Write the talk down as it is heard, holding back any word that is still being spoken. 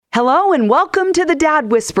Hello and welcome to the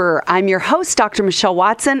Dad Whisperer. I'm your host, Dr. Michelle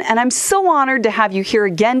Watson, and I'm so honored to have you here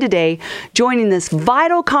again today, joining this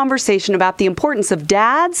vital conversation about the importance of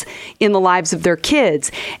dads in the lives of their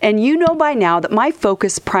kids. And you know by now that my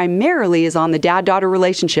focus primarily is on the dad-daughter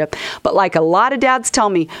relationship, but like a lot of dads tell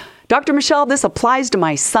me, Dr. Michelle, this applies to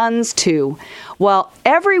my sons too. Well,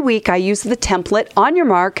 every week I use the template, on your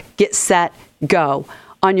mark, get set, go.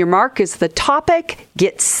 On your mark is the topic,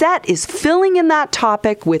 get set is filling in that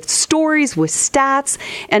topic with stories, with stats,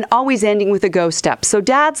 and always ending with a go step. So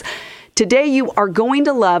dads, today you are going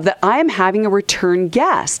to love that I am having a return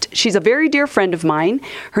guest. She's a very dear friend of mine.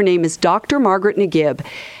 Her name is Dr. Margaret Nagib.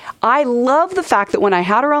 I love the fact that when I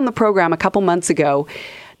had her on the program a couple months ago,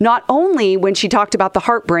 not only when she talked about the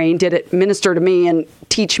heart brain did it minister to me and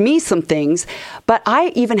teach me some things, but I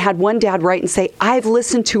even had one dad write and say, I've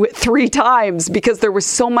listened to it 3 times because there was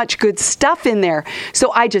so much good stuff in there.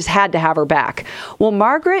 So I just had to have her back. Well,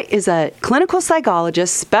 Margaret is a clinical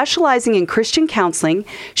psychologist specializing in Christian counseling.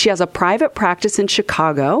 She has a private practice in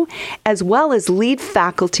Chicago, as well as lead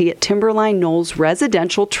faculty at Timberline Knolls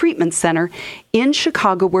Residential Treatment Center in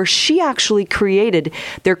Chicago, where she actually created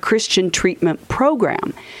their Christian treatment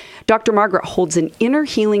program. Dr. Margaret holds an inner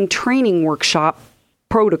healing training workshop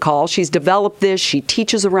protocol. She's developed this. She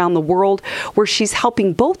teaches around the world where she's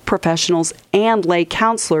helping both professionals and lay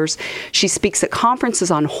counselors. She speaks at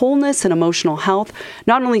conferences on wholeness and emotional health,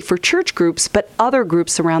 not only for church groups, but other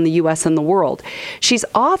groups around the U.S. and the world. She's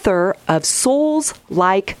author of Souls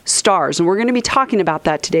Like Stars, and we're going to be talking about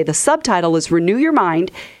that today. The subtitle is Renew Your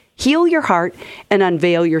Mind, Heal Your Heart, and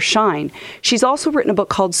Unveil Your Shine. She's also written a book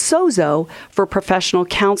called Sozo for professional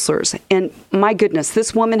counselors. And my goodness,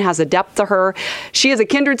 this woman has a depth to her. She is a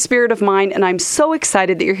kindred spirit of mine, and I'm so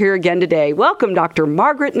excited that you're here again today. Welcome, Dr.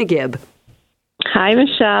 Margaret Nagib. Hi,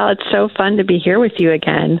 Michelle. It's so fun to be here with you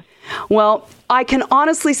again. Well, I can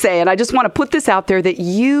honestly say, and I just want to put this out there, that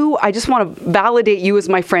I just want to validate you as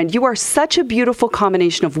my friend. You are such a beautiful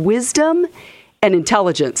combination of wisdom and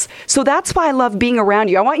intelligence. So that's why I love being around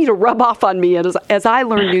you. I want you to rub off on me as I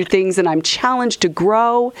learn new things and I'm challenged to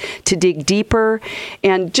grow, to dig deeper.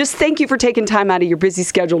 And just thank you for taking time out of your busy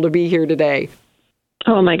schedule to be here today.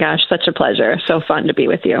 Oh my gosh, such a pleasure. So fun to be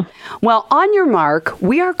with you. Well, on your mark,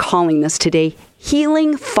 we are calling this today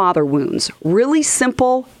Healing Father Wounds. Really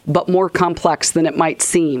simple, but more complex than it might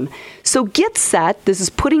seem. So get set. This is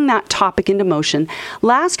putting that topic into motion.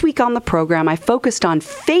 Last week on the program, I focused on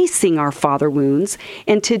facing our father wounds.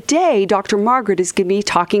 And today, Dr. Margaret is going to be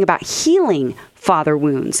talking about healing father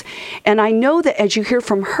wounds. And I know that as you hear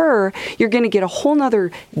from her, you're going to get a whole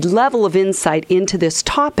nother level of insight into this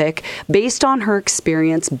topic based on her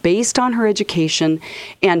experience, based on her education,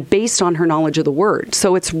 and based on her knowledge of the word.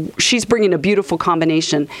 So she's bringing a beautiful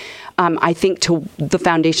combination, I think, to the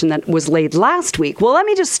foundation that was laid last week. Well, let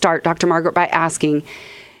me just start, Dr. Margaret, by asking,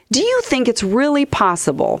 do you think it's really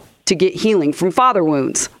possible to get healing from father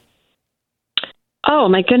wounds? Oh,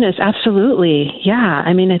 my goodness. Absolutely. Yeah.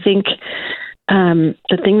 I mean, I think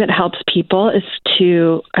the thing that helps people is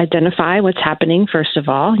to identify what's happening, first of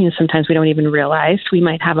all. Sometimes we don't even realize we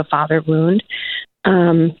might have a father wound.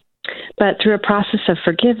 But through a process of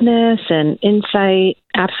forgiveness and insight,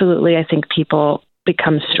 absolutely, I think people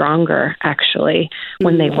become stronger, actually,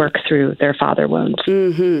 when they work through their father wounds.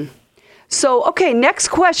 Mm-hmm. So, okay, next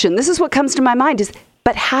question. This is what comes to my mind is,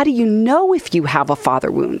 but how do you know if you have a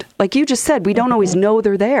father wound? Like you just said, we don't always know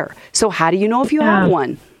they're there. So how do you know if you have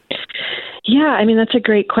one? Yeah, I mean, that's a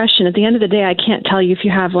great question. At the end of the day, I can't tell you if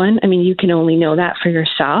you have one. I mean, you can only know that for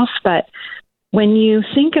yourself. But when you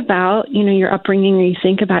think about, your upbringing, or you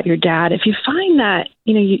think about your dad, if you find that,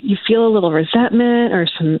 you feel a little resentment or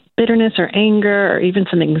some bitterness or anger or even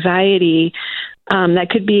some anxiety, that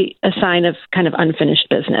could be a sign of kind of unfinished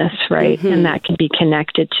business, right? Mm-hmm. And that can be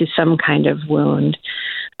connected to some kind of wound.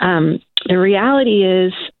 The reality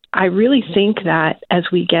is, I really think that as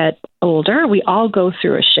we get older, we all go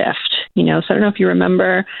through a shift. So I don't know if you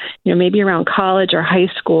remember, maybe around college or high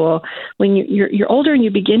school, when you're older and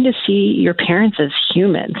you begin to see your parents as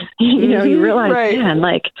humans. You realize, right. Man,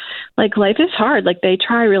 like life is hard. Like they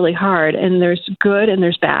try really hard, and there's good and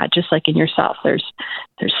there's bad, just like in yourself. There's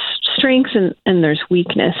strengths and there's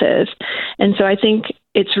weaknesses, and so I think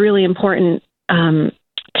it's really important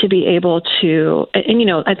to be able to, and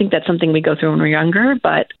I think that's something we go through when we're younger,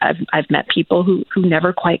 but I've met people who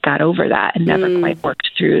never quite got over that and never quite worked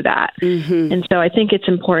through that. Mm-hmm. And so I think it's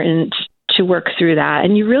important to work through that.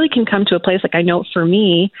 And you really can come to a place, like I know for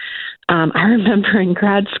me, I remember in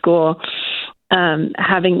grad school,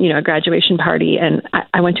 having, a graduation party, and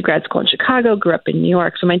I went to grad school in Chicago, grew up in New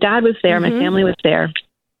York. So my dad was there, my family was there.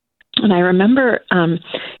 And I remember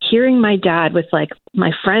hearing my dad with like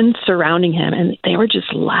my friends surrounding him, and they were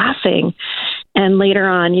just laughing. And later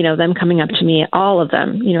on, them coming up to me, all of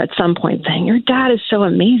them, at some point saying, "Your dad is so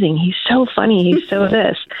amazing. He's so funny. He's so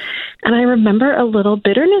this." And I remember a little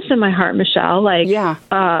bitterness in my heart, Michelle, like,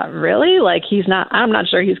 really? Like, I'm not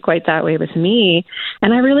sure he's quite that way with me.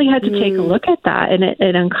 And I really had to take a look at that. And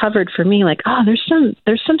it uncovered for me, like,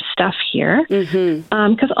 there's some stuff here.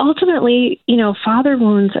 Because ultimately, father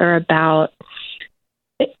wounds are about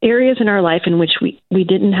areas in our life in which we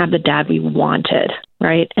didn't have the dad we wanted,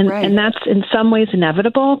 right? And that's in some ways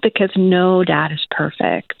inevitable because no dad is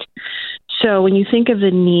perfect. So when you think of the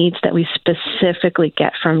needs that we specifically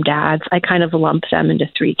get from dads, I kind of lump them into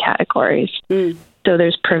 3 categories. So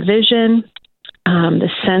there's provision, the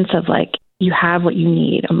sense of like you have what you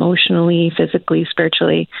need emotionally, physically,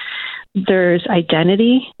 spiritually. There's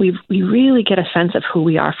identity. We really get a sense of who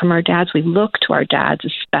we are from our dads. We look to our dads,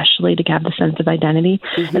 especially to have the sense of identity.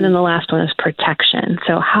 And then the last one is protection.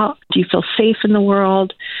 So how do you feel safe in the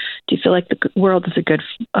world? Do you feel like the world is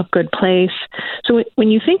a good place? So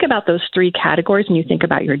when you think about those 3 categories and you think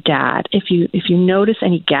about your dad, if you notice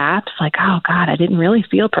any gaps, like, oh God, I didn't really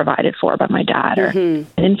feel provided for by my dad, or I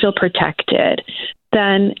didn't feel protected,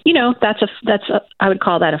 then, I would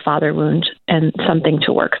call that a father wound and something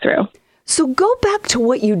to work through. So go back to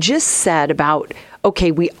what you just said about,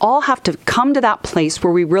 okay, we all have to come to that place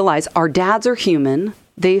where we realize our dads are human.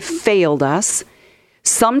 They've failed us,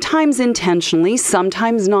 sometimes intentionally,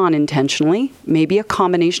 sometimes non-intentionally, maybe a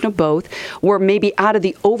combination of both, or maybe out of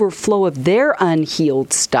the overflow of their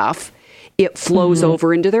unhealed stuff, it flows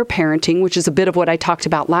over into their parenting, which is a bit of what I talked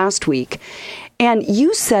about last week. And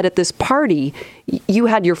you said at this party, you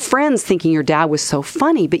had your friends thinking your dad was so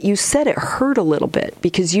funny, but you said it hurt a little bit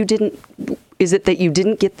because is it that you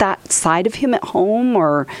didn't get that side of him at home,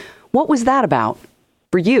 or what was that about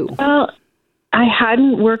for you? Well, I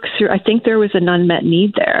hadn't worked through, I think there was an unmet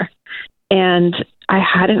need there, and I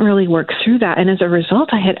hadn't really worked through that. And as a result,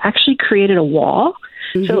 I had actually created a wall.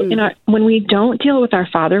 So when we don't deal with our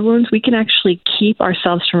father wounds, we can actually keep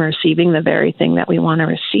ourselves from receiving the very thing that we want to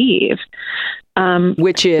receive.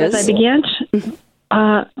 Which is? As I began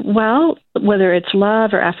to, whether it's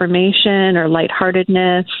love or affirmation or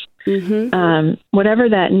lightheartedness, whatever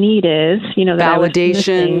that need is, that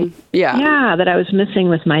validation, that I was missing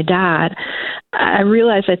with my dad. I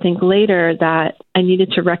realized, I think later, that I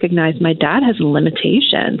needed to recognize my dad has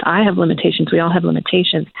limitations. I have limitations. We all have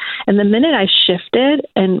limitations. And the minute I shifted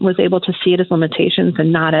and was able to see it as limitations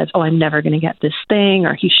and not as, I'm never going to get this thing,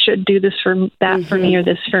 or he should do this for that for me, or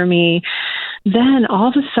this for me, then all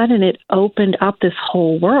of a sudden it opened up this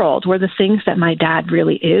whole world where the things that my dad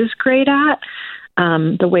really is great at,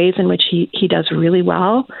 the ways in which he does really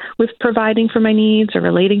well with providing for my needs or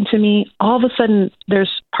relating to me, all of a sudden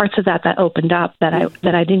there's parts of that opened up that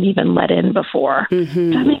I didn't even let in before. Does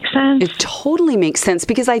that make sense? It totally makes sense,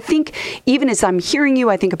 because I think even as I'm hearing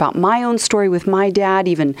you, I think about my own story with my dad,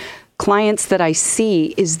 even clients that I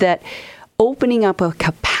see, is that opening up a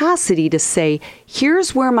capacity to say,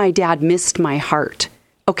 here's where my dad missed my heart.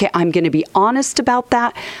 Okay, I'm going to be honest about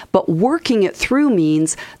that, but working it through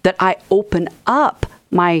means that I open up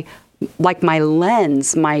my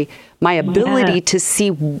lens, my ability to see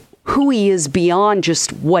who he is beyond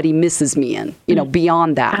just what he misses me in,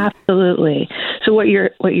 beyond that. Absolutely. So what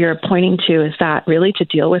you're pointing to is that really to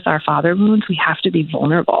deal with our father wounds, we have to be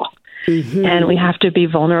vulnerable. And we have to be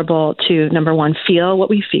vulnerable to, number one, feel what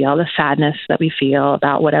we feel, the sadness that we feel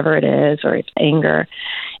about whatever it is, or it's anger.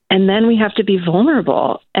 And then we have to be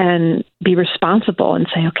vulnerable and be responsible and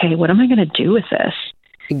say, okay, what am I going to do with this?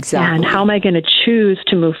 Exactly. And how am I going to choose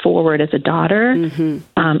to move forward as a daughter? And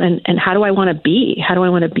how do I want to be? How do I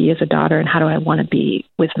want to be as a daughter? And how do I want to be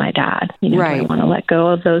with my dad? Do I want to let go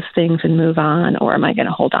of those things and move on? Or am I going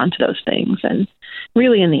to hold on to those things and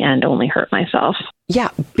really, in the end, only hurt myself? Yeah,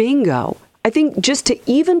 bingo. I think just to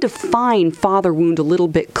even define father wound a little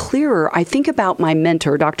bit clearer, I think about my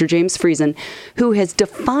mentor, Dr. James Friesen, who has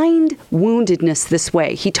defined woundedness this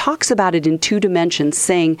way. He talks about it in 2 dimensions,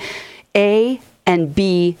 saying A and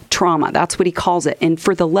B trauma. That's what he calls it. And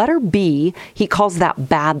for the letter B, he calls that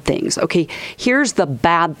bad things. Okay, here's the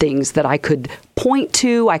bad things that I could point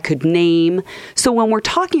to, I could name. So when we're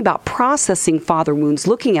talking about processing father wounds,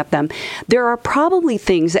 looking at them, there are probably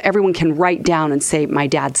things that everyone can write down and say, my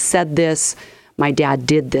dad said this, my dad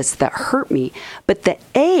did this, that hurt me. But the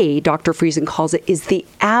A, Dr. Friesen calls it, is the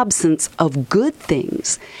absence of good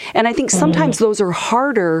things. And I think sometimes those are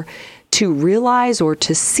harder to realize or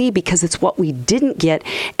to see because it's what we didn't get.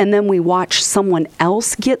 And then we watch someone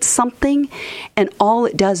else get something, and all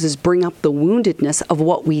it does is bring up the woundedness of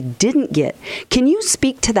what we didn't get. Can you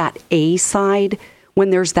speak to that A side when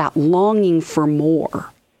there's that longing for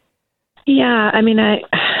more? Yeah, I mean,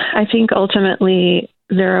 I think ultimately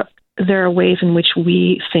there are ways in which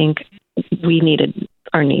we think we needed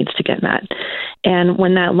our needs to get met. And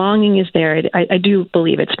when that longing is there, I do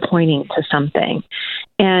believe it's pointing to something.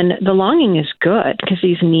 And the longing is good because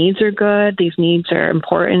these needs are good. These needs are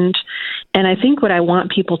important. And I think what I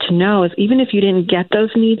want people to know is even if you didn't get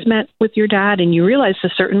those needs met with your dad and you realize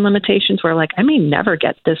the certain limitations where like, I may never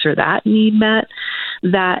get this or that need met,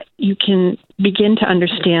 that you can begin to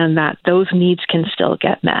understand that those needs can still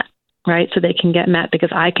get met. Right? So they can get met because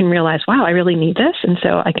I can realize, wow, I really need this. And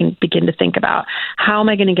so I can begin to think about how am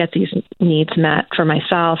I going to get these needs met for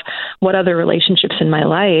myself? What other relationships in my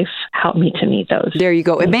life help me to meet those? There you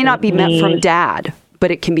go. It may not be met from dad, but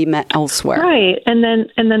it can be met elsewhere. Right. And then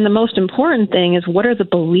the most important thing is what are the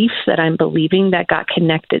beliefs that I'm believing that got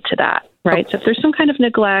connected to that? Right. So if there's some kind of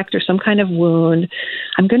neglect or some kind of wound,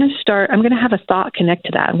 I'm going to have a thought connect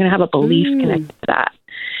to that. I'm going to have a belief connect to that.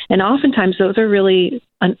 And oftentimes those are really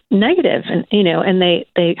negative and, and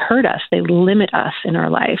they hurt us. They limit us in our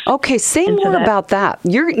life. Okay. Say more about that.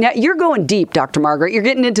 You're going deep, Dr. Margaret. You're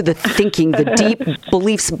getting into the thinking, the deep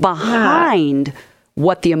beliefs behind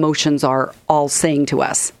what the emotions are all saying to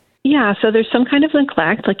us. Yeah. So there's some kind of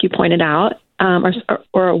neglect, like you pointed out,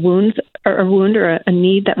 or a wound or a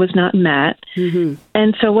need that was not met. Mm-hmm.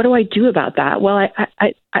 And so what do I do about that? Well,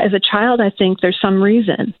 I as a child, I think there's some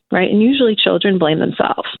reason, right? And usually children blame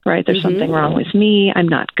themselves, right? There's something wrong with me. I'm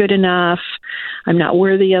not good enough. I'm not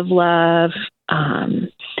worthy of love.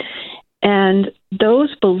 And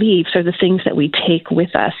those beliefs are the things that we take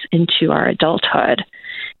with us into our adulthood.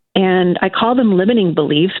 And I call them limiting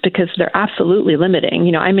beliefs because they're absolutely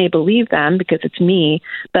limiting. I may believe them because it's me,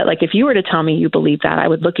 but like if you were to tell me you believe that, I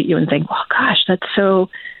would look at you and think, well, gosh, that's so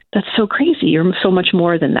crazy. You're so much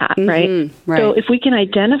more than that, right? Right? So if we can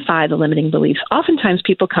identify the limiting beliefs, oftentimes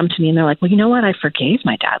people come to me and they're like, well, you know what? I forgave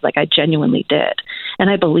my dad. Like I genuinely did. And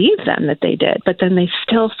I believe them that they did, but then they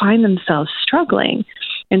still find themselves struggling.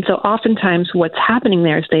 And so oftentimes what's happening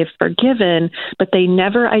there is they've forgiven, but they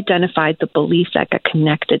never identified the belief that got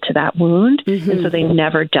connected to that wound. Mm-hmm. And so they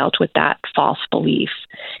never dealt with that false belief.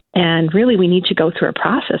 And really, we need to go through a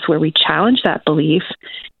process where we challenge that belief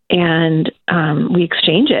and we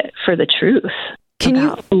exchange it for the truth.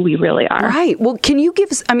 About who we really are. Right. Well, can you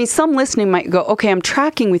give us, some listening might go, okay, I'm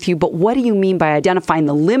tracking with you, but what do you mean by identifying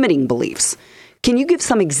the limiting beliefs? Can you give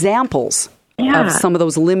some examples of some of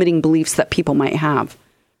those limiting beliefs that people might have?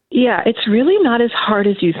 Yeah, it's really not as hard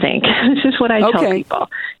as you think. This is what I tell people.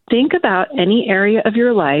 Think about any area of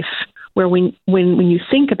your life where when you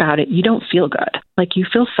think about it, you don't feel good. Like you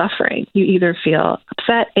feel suffering. You either feel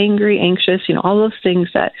upset, angry, anxious, all those things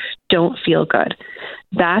that don't feel good.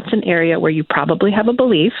 That's an area where you probably have a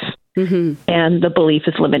belief, and the belief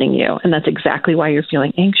is limiting you. And that's exactly why you're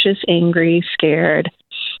feeling anxious, angry, scared.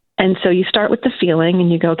 And so you start with the feeling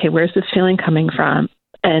and you go, okay, where's this feeling coming from?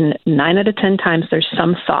 And 9 out of 10 times there's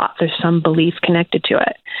some thought, there's some belief connected to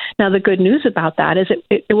it. Now, the good news about that is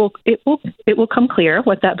it will come clear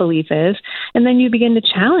what that belief is, and then you begin to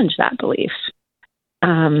challenge that belief.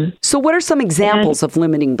 So what are some examples of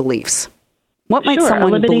limiting beliefs? What might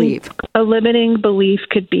someone believe? A limiting belief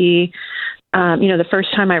could be, the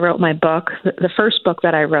first time I wrote my book, the first book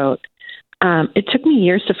that I wrote, it took me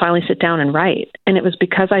years to finally sit down and write. And it was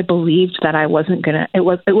because I believed that it wasn't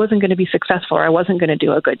going to be successful, or I wasn't going to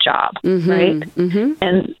do a good job. Right. Mm-hmm.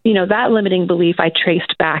 And, that limiting belief I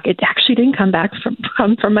traced back. It actually didn't come back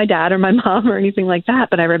from my dad or my mom or anything like that.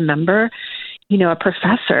 But I remember, a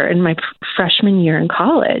professor in my freshman year in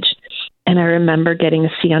college. And I remember getting a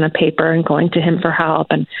C on a paper and going to him for help.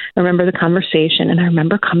 And I remember the conversation. And I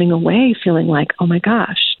remember coming away feeling like, oh, my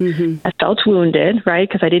gosh, I felt wounded, right?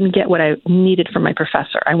 Because I didn't get what I needed from my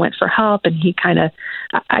professor. I went for help, and he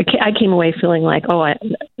I came away feeling like,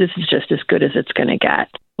 this is just as good as it's going to get,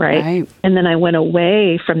 right? And then I went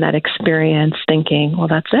away from that experience thinking, well,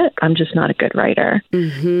 that's it. I'm just not a good writer.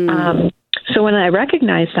 So when I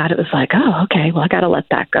recognized that, it was like, oh, okay, well, I got to let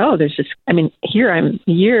that go. Here I'm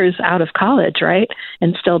years out of college, right?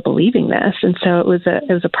 And still believing this. And so it was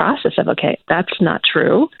a process of, okay, that's not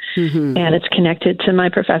true. And it's connected to my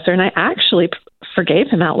professor. And I actually forgave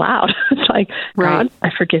him out loud. It's like, God, I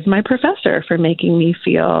forgive my professor for making me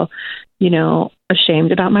feel,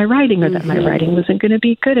 ashamed about my writing, or that my writing wasn't going to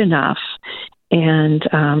be good enough. And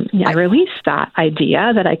I released that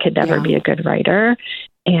idea that I could never be a good writer.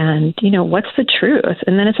 And, what's the truth?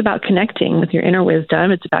 And then it's about connecting with your inner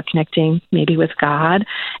wisdom. It's about connecting maybe with God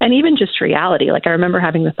and even just reality. Like I remember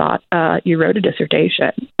having the thought, you wrote a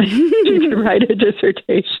dissertation. You can write a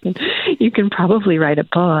dissertation. You can probably write a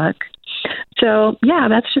book. So, yeah,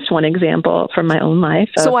 that's just one example from my own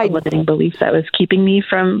life of a limiting belief that was keeping me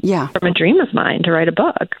from a dream of mine to write a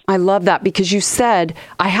book. I love that because you said,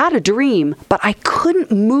 I had a dream, but I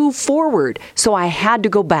couldn't move forward, so I had to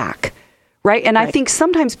go back. Right? And I think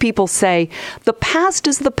sometimes people say, the past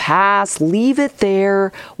is the past, leave it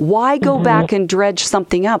there. Why go back and dredge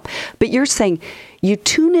something up? But you're saying you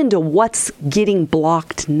tune into what's getting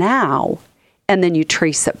blocked now, and then you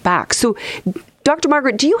trace it back. So, Dr.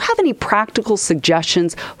 Margaret, do you have any practical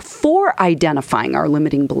suggestions for identifying our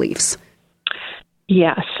limiting beliefs?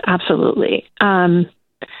 Yes, absolutely.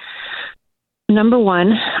 Number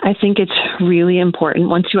one, I think it's really important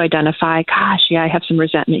once you identify, I have some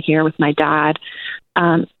resentment here with my dad,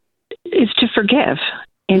 is to forgive.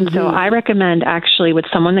 And so I recommend actually with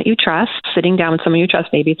someone that you trust, sitting down with someone you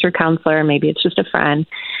trust, maybe it's your counselor, maybe it's just a friend,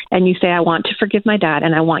 and you say, I want to forgive my dad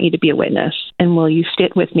and I want you to be a witness. And will you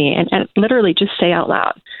sit with me? And literally just say out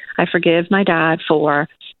loud, I forgive my dad for,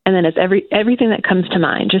 and then it's everything that comes to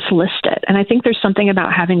mind, just list it. And I think there's something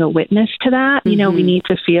about having a witness to that. We need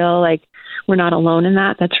to feel like we're not alone in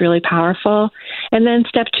that. That's really powerful. And then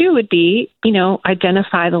step 2 would be,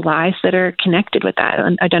 identify the lies that are connected with that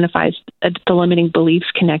and identify the limiting beliefs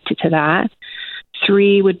connected to that.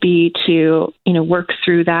 3 would be to, work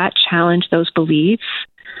through that, challenge those beliefs,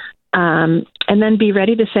 and then be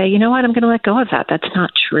ready to say, you know what, I'm going to let go of that. That's not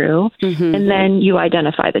true. And then you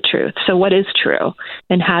identify the truth. So what is true?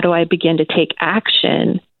 And how do I begin to take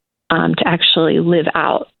action to actually live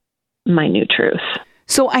out my new truth?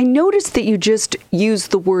 So I noticed that you just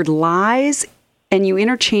used the word lies and you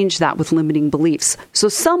interchange that with limiting beliefs. So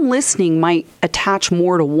some listening might attach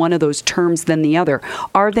more to one of those terms than the other.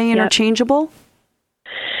 Are they interchangeable?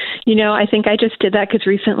 I think I just did that because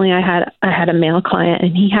recently I had a male client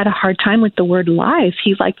and he had a hard time with the word lies.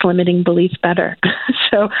 He liked limiting beliefs better.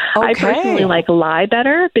 So I personally like lie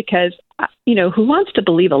better because, who wants to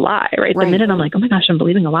believe a lie, right? The minute I'm like, oh my gosh, I'm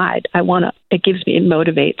believing a lie, it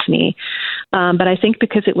motivates me. But I think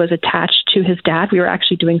because it was attached to his dad, we were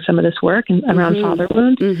actually doing some of this work around father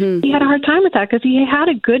wounds. He had a hard time with that because he had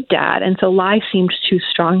a good dad. And so lie seemed too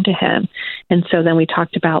strong to him. And so then we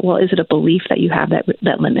talked about, well, is it a belief that you have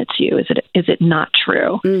that limits you? Is it not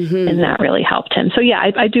true? And that really helped him. So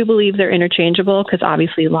yeah, I do believe they're interchangeable because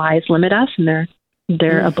obviously lies limit us and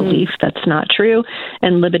they're a belief that's not true.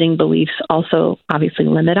 And limiting beliefs also obviously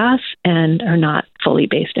limit us and are not fully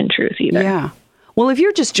based in truth either. Yeah. Well, if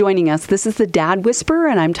you're just joining us, this is the Dad Whisperer,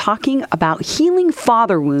 and I'm talking about healing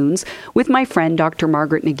father wounds with my friend, Dr.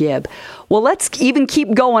 Margaret Nagib. Well, let's even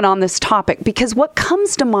keep going on this topic because what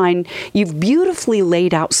comes to mind, you've beautifully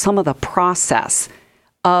laid out some of the process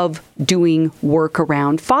of doing work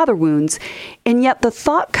around father wounds. And yet the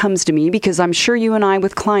thought comes to me, because I'm sure you and I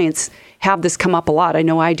with clients have this come up a lot, I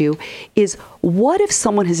know I do, is what if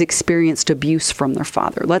someone has experienced abuse from their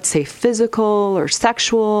father? Let's say physical or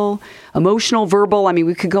sexual, emotional, verbal. I mean,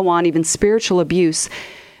 we could go on, even spiritual abuse,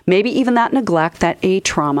 maybe even that neglect, that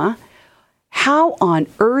trauma. How on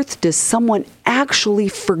earth does someone actually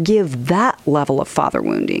forgive that level of father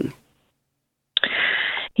wounding?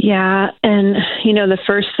 Yeah. And, the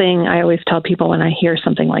first thing I always tell people when I hear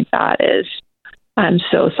something like that is, I'm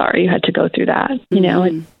so sorry you had to go through that.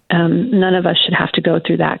 None of us should have to go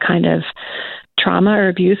through that kind of trauma or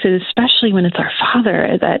abuse, especially when it's our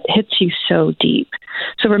father that hits you so deep.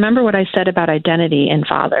 So remember what I said about identity in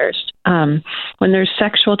fathers. When there's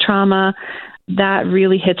sexual trauma, that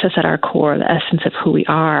really hits us at our core. The essence of who we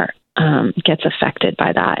are gets affected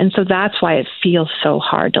by that. And so that's why it feels so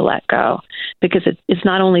hard to let go, because it's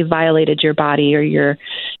not only violated your body or your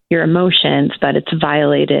emotions, but it's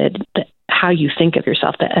violated how you think of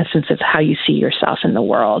yourself, the essence of how you see yourself in the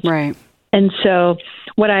world. Right. And so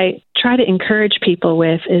what I try to encourage people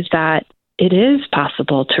with is that it is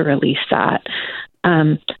possible to release that.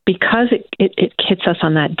 Because it hits us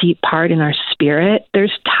on that deep part in our spirit,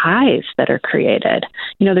 there's ties that are created.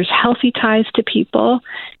 There's healthy ties to people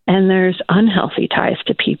and there's unhealthy ties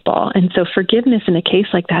to people. And so forgiveness in a case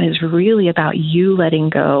like that is really about you letting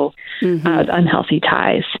go of unhealthy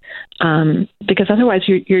ties. Because otherwise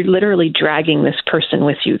you're literally dragging this person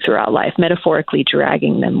with you throughout life, metaphorically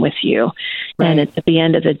dragging them with you. Right. And at the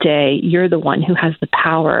end of the day, you're the one who has the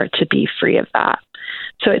power to be free of that.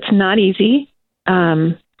 So it's not easy.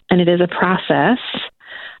 And it is a process,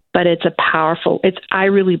 but it's I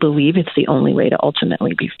really believe it's the only way to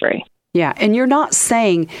ultimately be free. Yeah, and you're not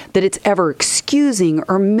saying that it's ever excusing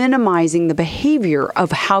or minimizing the behavior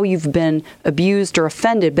of how you've been abused or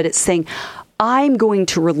offended, but it's saying, I'm going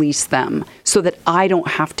to release them so that I don't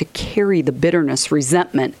have to carry the bitterness,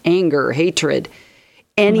 resentment, anger, hatred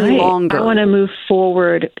any longer. I want to move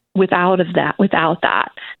forward without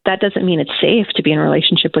that. That doesn't mean it's safe to be in a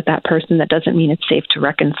relationship with that person. That doesn't mean it's safe to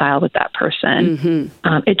reconcile with that person.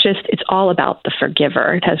 It's all about the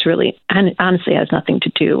forgiver. It has really, and honestly, has nothing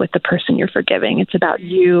to do with the person you're forgiving. It's about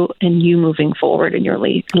you and you moving forward in your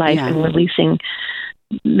life and releasing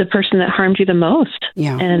the person that harmed you the most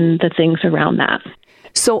and the things around that.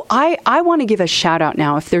 So I want to give a shout out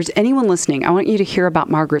now. If there's anyone listening, I want you to hear about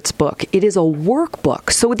Margaret's book. It is a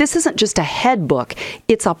workbook. So this isn't just a head book.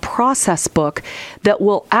 It's a process book that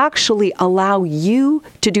will actually allow you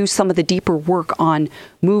to do some of the deeper work on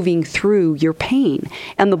moving through your pain.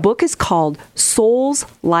 And the book is called Souls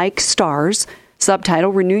Like Stars.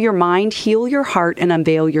 Subtitle, Renew Your Mind, Heal Your Heart, and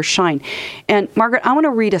Unveil Your Shine. And Margaret, I want to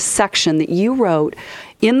read a section that you wrote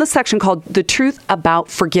in the section called The Truth About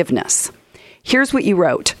Forgiveness. Here's what you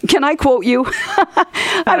wrote. Can I quote you?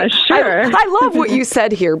 Sure. I love what you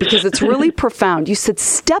said here because it's really profound. You said,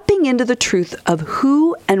 stepping into the truth of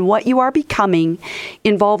who and what you are becoming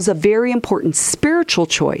involves a very important spiritual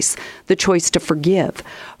choice, the choice to forgive.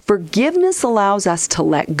 Forgiveness allows us to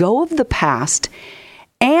let go of the past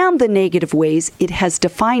and the negative ways it has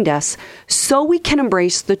defined us so we can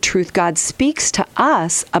embrace the truth God speaks to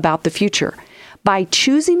us about the future. By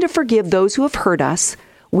choosing to forgive those who have hurt us,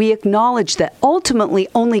 we acknowledge that ultimately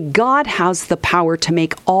only God has the power to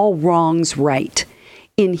make all wrongs right.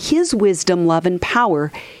 In His wisdom, love, and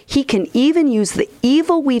power, He can even use the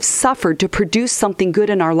evil we've suffered to produce something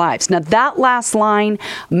good in our lives. Now, that last line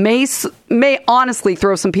may honestly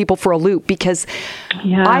throw some people for a loop because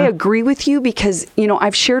I agree with you because,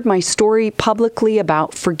 I've shared my story publicly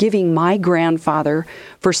about forgiving my grandfather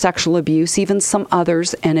for sexual abuse, even some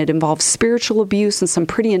others, and it involves spiritual abuse and some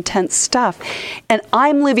pretty intense stuff. And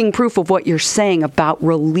I'm living proof of what you're saying about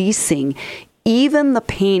releasing even the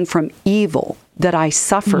pain from evil that I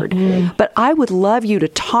suffered. But I would love you to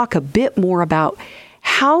talk a bit more about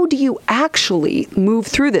how do you actually move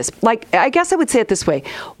through this? Like, I guess I would say it this way.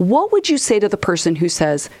 What would you say to the person who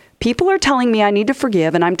says, people are telling me I need to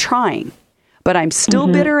forgive and I'm trying, but I'm still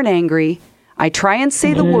bitter and angry. I try and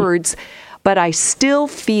say the words, but I still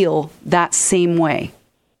feel that same way.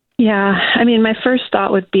 Yeah. I mean, my first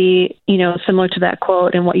thought would be, similar to that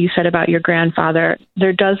quote and what you said about your grandfather,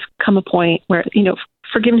 there does come a point where,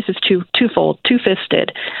 forgiveness is twofold,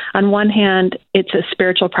 two-fisted. On one hand, it's a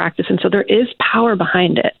spiritual practice, and so there is power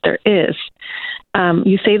behind it. There is.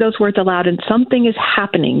 You say those words aloud, and something is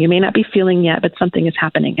happening. You may not be feeling yet, but something is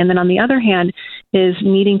happening. And then on the other hand is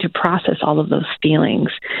needing to process all of those feelings.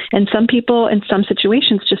 And some people in some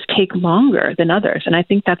situations just take longer than others, and I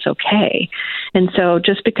think that's okay. And so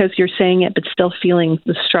just because you're saying it but still feeling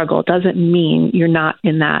the struggle doesn't mean you're not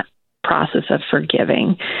in that process of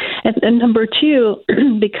forgiving. And number two,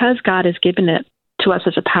 because God has given it to us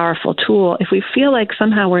as a powerful tool, if we feel like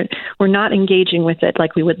somehow we're not engaging with it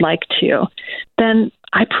like we would like to, then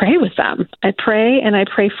I pray with them. I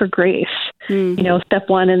pray for grace. Step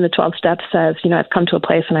 1 in the 12 steps says, I've come to a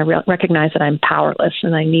place and I recognize that I'm powerless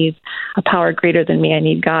and I need a power greater than me. I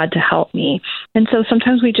need God to help me. And so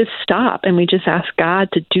sometimes we just stop and we just ask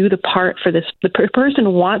God to do the part for this. The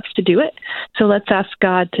person wants to do it. So let's ask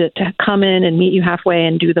God to come in and meet you halfway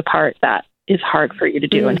and do the part that is hard for you to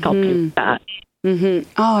do and help you with that. Oh,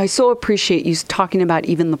 I so appreciate you talking about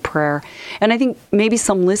even the prayer. And I think maybe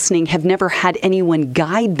some listening have never had anyone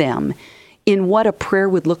guide them in what a prayer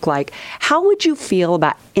would look like. How would you feel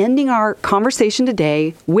about ending our conversation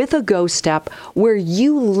today with a go step where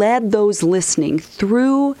you led those listening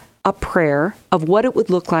through a prayer of what it would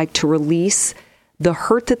look like to release the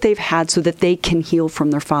hurt that they've had so that they can heal from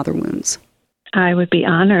their father wounds? I would be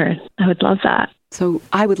honored. I would love that. So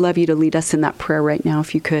I would love you to lead us in that prayer right now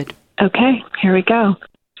if you could. Okay, here we go.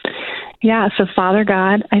 Yeah, so Father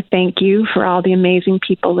God, I thank you for all the amazing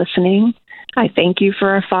people listening. I thank you for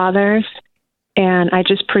our fathers, and I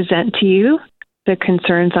just present to you the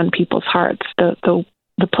concerns on people's hearts, the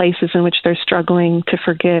places in which they're struggling to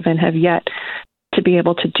forgive and have yet to be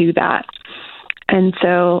able to do that. And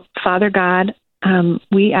so, Father God,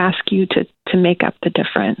 we ask you to make up the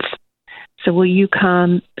difference. So will you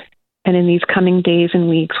come, and in these coming days and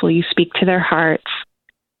weeks, will you speak to their hearts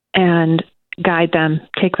and guide them,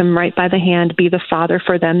 take them right by the hand, be the father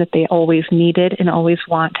for them that they always needed and always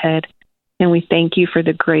wanted. And we thank you for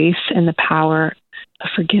the grace and the power of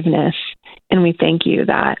forgiveness. And we thank you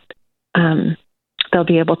that they'll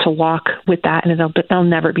be able to walk with that, and they'll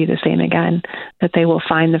never be the same again, that they will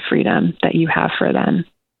find the freedom that you have for them.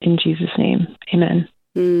 In Jesus' name, amen.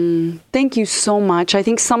 Thank you so much. I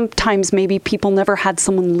think sometimes maybe people never had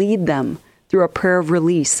someone lead them through a prayer of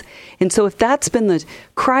release. And so if that's been the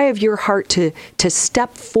cry of your heart to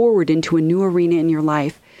step forward into a new arena in your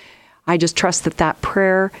life, I just trust that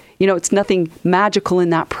prayer, it's nothing magical in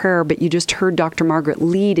that prayer, but you just heard Dr. Margaret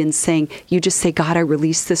lead in saying, you just say, God, I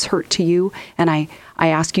release this hurt to you, and I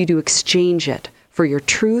ask you to exchange it for your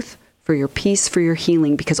truth, for your peace, for your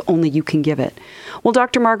healing, because only you can give it. Well,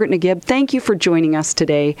 Dr. Margaret Nagib, thank you for joining us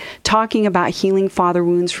today, talking about healing father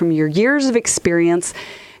wounds from your years of experience.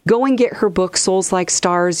 Go and get her book, Souls Like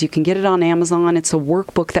Stars. You can get it on Amazon. It's a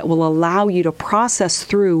workbook that will allow you to process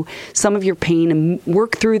through some of your pain and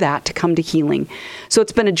work through that to come to healing. So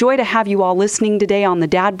it's been a joy to have you all listening today on The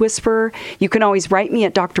Dad Whisperer. You can always write me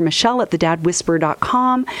at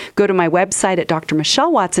drmichelle@thedadwhisperer.com. Go to my website at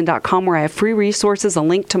drmichellewatson.com, where I have free resources, a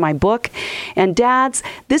link to my book. And dads,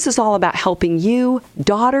 this is all about helping you.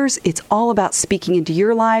 Daughters, it's all about speaking into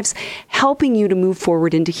your lives, helping you to move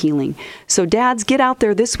forward into healing. So dads, get out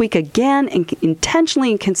there this week again and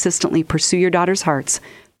intentionally and consistently pursue your daughters' hearts.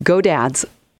 Go Dads.